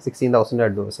അഡ്വേഴ്സ് ആണ്, 16,000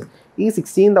 അഡ്വേഴ്സ്. ഈ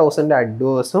 16,000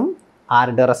 അഡ്വേഴ്സും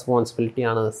ആരുടെ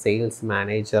റെസ്പോൺസിബിലിറ്റിയാണ്? സെയിൽസ്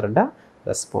മാനേജറുടെ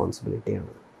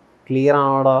റെസ്പോൺസിബിലിറ്റിയാണ്. ക്ലിയർ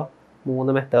ആണോടാ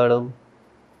മൂന്ന് മെത്തേഡും?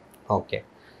 ഓക്കെ,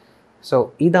 സോ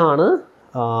ഇതാണ്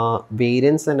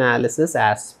variance analysis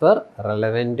as per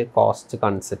relevant cost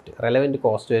concept. Relevant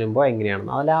cost വരുമ്പോൾ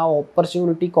എങ്ങനെയാണെന്ന്, അതിൽ ആ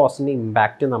ഓപ്പർച്യൂണിറ്റി കോസ്റ്റിൻ്റെ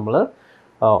ഇമ്പാക്റ്റ് നമ്മൾ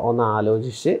ഒന്ന്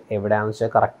ആലോചിച്ച് എവിടെയാണെന്ന്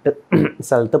വെച്ചാൽ കറക്റ്റ്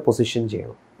സ്ഥലത്ത് പൊസിഷൻ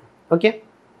ചെയ്യണം. ഓക്കെ,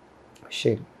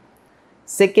 ശരി.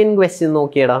 Second question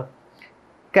നോക്കിയടാ.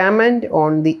 Comment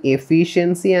on the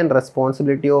efficiency and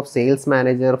responsibility of sales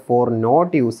manager four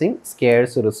not using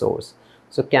scarce resource.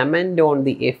 So comment on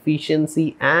the efficiency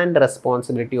and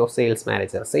responsibility of sales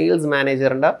manager. Sales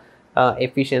managerൻ്റെ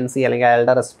efficiency അല്ലെങ്കിൽ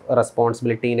അയാളുടെ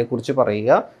റെസ്പോൺസിബിലിറ്റീനെ കുറിച്ച്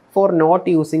പറയുക. Four not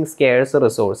using scarce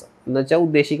resource എന്ന് വെച്ചാൽ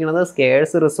ഉദ്ദേശിക്കുന്നത്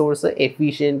scarce resource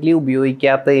efficiently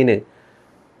ഉപയോഗിക്കാത്തതിന്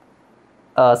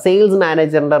sales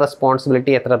മാനേജറിൻ്റെ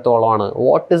responsibility എത്രത്തോളമാണ്.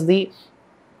 What is the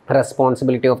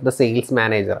responsibility of the sales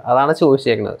manager, അതാണ്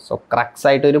ചോദിച്ചേക്കുന്നത്. So crux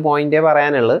ആയിട്ട് ഒരു പോയിൻ്റേ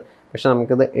പറയാനുള്ളൂ. പക്ഷെ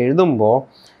നമുക്കിത് എഴുതുമ്പോൾ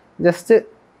ജസ്റ്റ്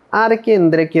ആരൊക്കെ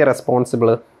എന്തിനൊക്കെയാണ് responsible.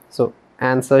 So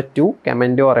answer to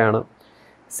comment പറയാണ്.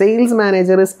 Sales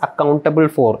manager is accountable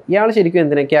four, ഇയാൾ ശരിക്കും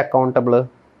എന്തിനൊക്കെയാണ് accountable?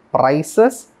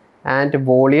 Prices and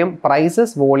volume,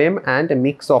 prices volume and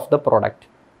mix of the product.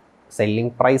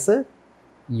 Selling price,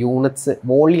 units,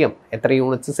 volume, എത്ര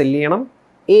യൂണിറ്റ്സ് സെല് ചെയ്യണം,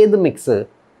 ഏത് മിക്സ്,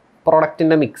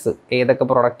 പ്രൊഡക്റ്റിൻ്റെ മിക്സ്, ഏതൊക്കെ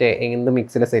പ്രൊഡക്റ്റ് എന്ത്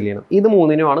മിക്സിൽ സെല് ചെയ്യണം, ഇത്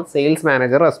മൂന്നിനുമാണ് sales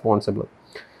manager responsible.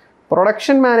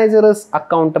 Production manager is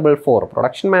accountable four,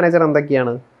 production manager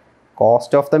എന്തൊക്കെയാണ്?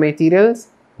 Cost of the materials,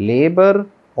 labour,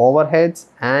 overheads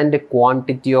and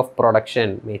quantity of production.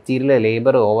 Material,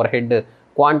 labour, overhead,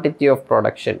 quantity of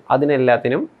production,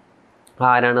 അതിനെല്ലാത്തിനും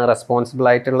ആരാണ് responsible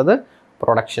ആയിട്ടുള്ളത്?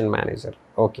 Production manager.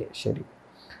 Okay, ശരി.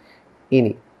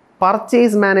 ഇനി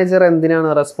purchase manager എന്തിനാണ്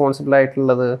responsible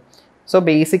ആയിട്ടുള്ളത്? So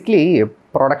basically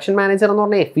production manager എന്ന്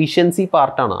പറഞ്ഞാൽ efficiency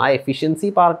പാർട്ടാണ്. ആ എഫിഷ്യൻസി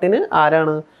പാർട്ടിന്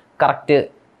ആരാണ് കറക്റ്റ്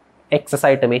എക്സസ്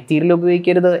ആയിട്ട് മെറ്റീരിയൽ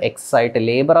ഉപയോഗിക്കരുത്, എക്സസ് ആയിട്ട്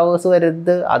ലേബർ അവേഴ്സ്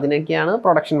വരരുത്, അതിനൊക്കെയാണ്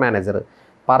production manager.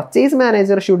 Purchase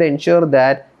manager should ensure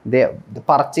that the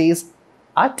purchase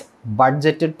at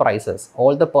budgeted prices.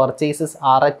 All the purchases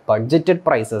R at budgeted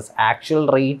prices. Actual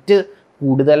rate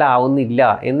കൂടുതലാവുന്നില്ല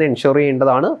എന്ന് എൻഷുർ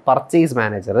ചെയ്യേണ്ടതാണ് പർച്ചേസ്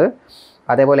മാനേജർ.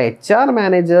 അതേപോലെ HR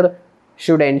manager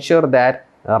should ensure that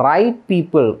right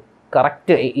people,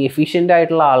 correct efficient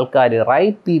ആയിട്ടുള്ള ആൾക്കാർ,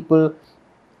 right people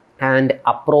and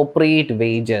appropriate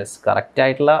wages,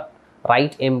 കറക്റ്റായിട്ടുള്ള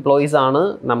right employees ആണ്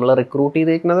നമ്മൾ recruit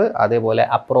ചെയ്തേക്കുന്നത്. അതേപോലെ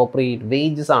അപ്രോപ്രിയേറ്റ്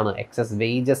വേജസ് ആണ്, എക്സസ്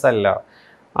വേജസ് അല്ല.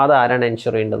 അതാരാണ്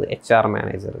എൻഷുർ ചെയ്യേണ്ടത്? HR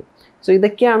manager. സോ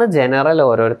ഇതൊക്കെയാണ് ജനറൽ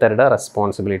ഓരോരുത്തരുടെ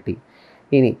റെസ്പോൺസിബിലിറ്റി.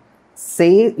 ഇനി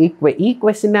ഈ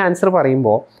ക്വസ്റ്റിൻ്റെ ആൻസർ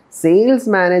പറയുമ്പോൾ sales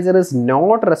manager is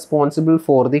not responsible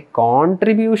for the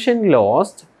contribution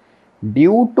lost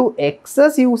due to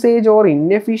excess usage or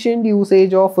inefficient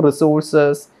usage of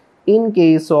resources in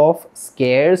case of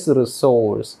scarce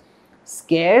resource.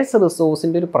 Scarce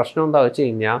റിസോഴ്സിൻ്റെ ഒരു പ്രശ്നം എന്താ വെച്ച്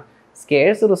കഴിഞ്ഞാൽ,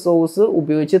 സ്കേഴ്സ് റിസോഴ്സ്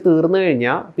ഉപയോഗിച്ച് തീർന്നു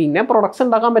കഴിഞ്ഞാൽ പിന്നെ പ്രൊഡക്ഷൻ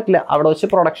ഉണ്ടാക്കാൻ പറ്റില്ല, അവിടെ വെച്ച്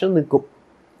പ്രൊഡക്ഷൻ നിൽക്കും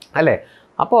അല്ലേ.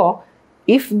 അപ്പോൾ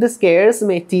if the scarce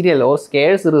material or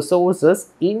scarce resources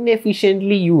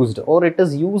inefficiently used or it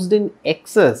is used in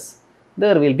excess,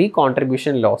 there will be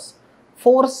contribution loss.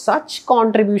 For such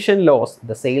contribution loss,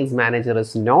 the sales manager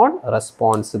is not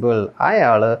responsible.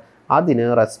 അയാൾ അതിന്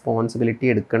responsibility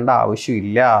എടുക്കേണ്ട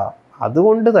ആവശ്യമില്ല.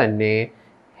 അതുകൊണ്ട് തന്നെ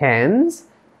hence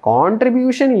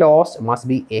contribution loss must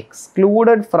be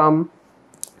excluded from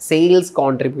sales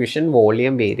contribution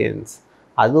volume variance.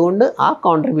 അതുകൊണ്ട് ആ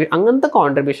അങ്ങനത്തെ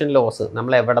contribution loss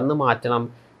നമ്മൾ എവിടെ നിന്ന് മാറ്റണം?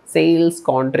 സെയിൽസ്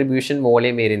കോൺട്രിബ്യൂഷൻ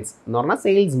വോളിയം വേരിയൻസ് എന്ന് പറഞ്ഞാൽ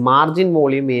സെയിൽസ് മാർജിൻ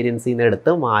വോളിയം വേരിയൻസിൽ നിന്ന്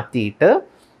എടുത്ത് മാറ്റിയിട്ട്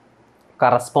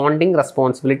കറസ്പോണ്ടിങ്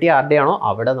റെസ്പോൺസിബിലിറ്റി ആരുടെയാണോ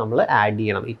അവിടെ നമ്മൾ ആഡ്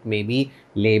ചെയ്യണം. It may be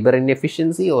labour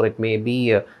inefficiency or it may be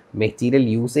material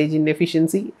usage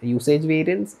inefficiency, usage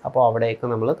variance. അപ്പോൾ അവിടെയൊക്കെ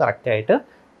നമ്മൾ കറക്റ്റായിട്ട്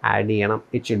ആഡ് ചെയ്യണം.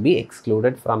 It should be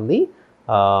excluded from the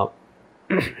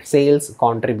sales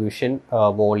contribution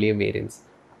volume variance.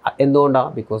 എന്തുകൊണ്ടാണ്?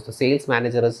 Because the sales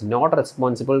manager is not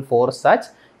responsible for such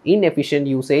inefficient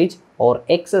usage or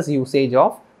excess usage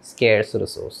of scarce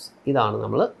resource. ഇതാണ്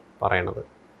നമ്മൾ പറയണത്.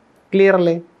 Clear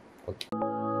അല്ലേ?